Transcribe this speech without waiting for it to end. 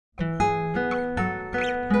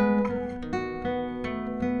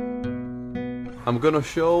I'm gonna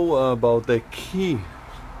show about the key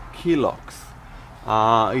locks.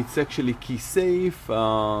 It's actually key safe.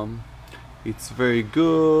 It's very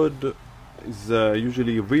good. It's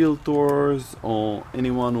usually realtors or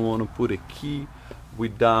anyone who want to put a key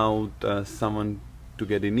without someone to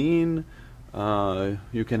get it in.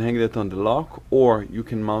 You can hang that on the lock, or you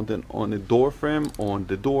can mount it on a door frame, on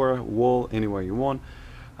the door wall, anywhere you want.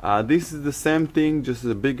 This is the same thing, just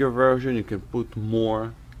a bigger version. You can put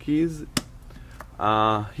more keys.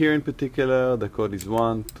 Here in particular, the code is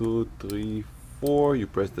 1, 2, 3, 4. You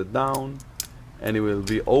press that down and it will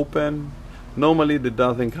be open. Normally that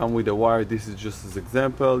doesn't come with a wire. This is just as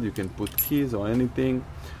example. You can put keys or anything.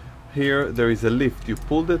 Here there is a lift. You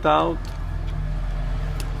pull it out.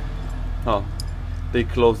 Oh, they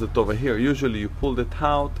close it over here. Usually you pull it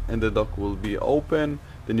out and the dock will be open.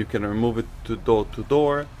 Then you can remove it to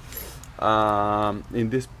door. In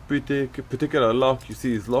this particular lock, you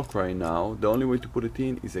see is locked right now. The only way to put it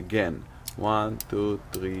in is again 1, 2,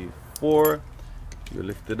 3, 4. You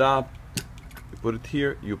lift it up, you put it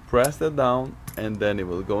here, you press that down, and then it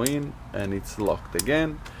will go in and it's locked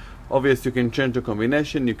again. Obviously you can change the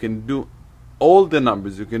combination. You can do all the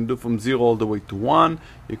numbers. You can do from 0 all the way to 1.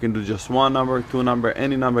 You can do just 1 number, 2 number,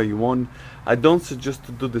 any number you want. I don't suggest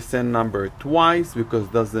to do the same number twice because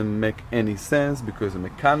it doesn't make any sense, because a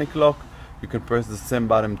mechanic lock, you can press the same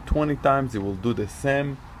button 20 times. It will do the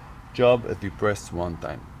same job as you press one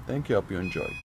time. Thank you. Hope you enjoy.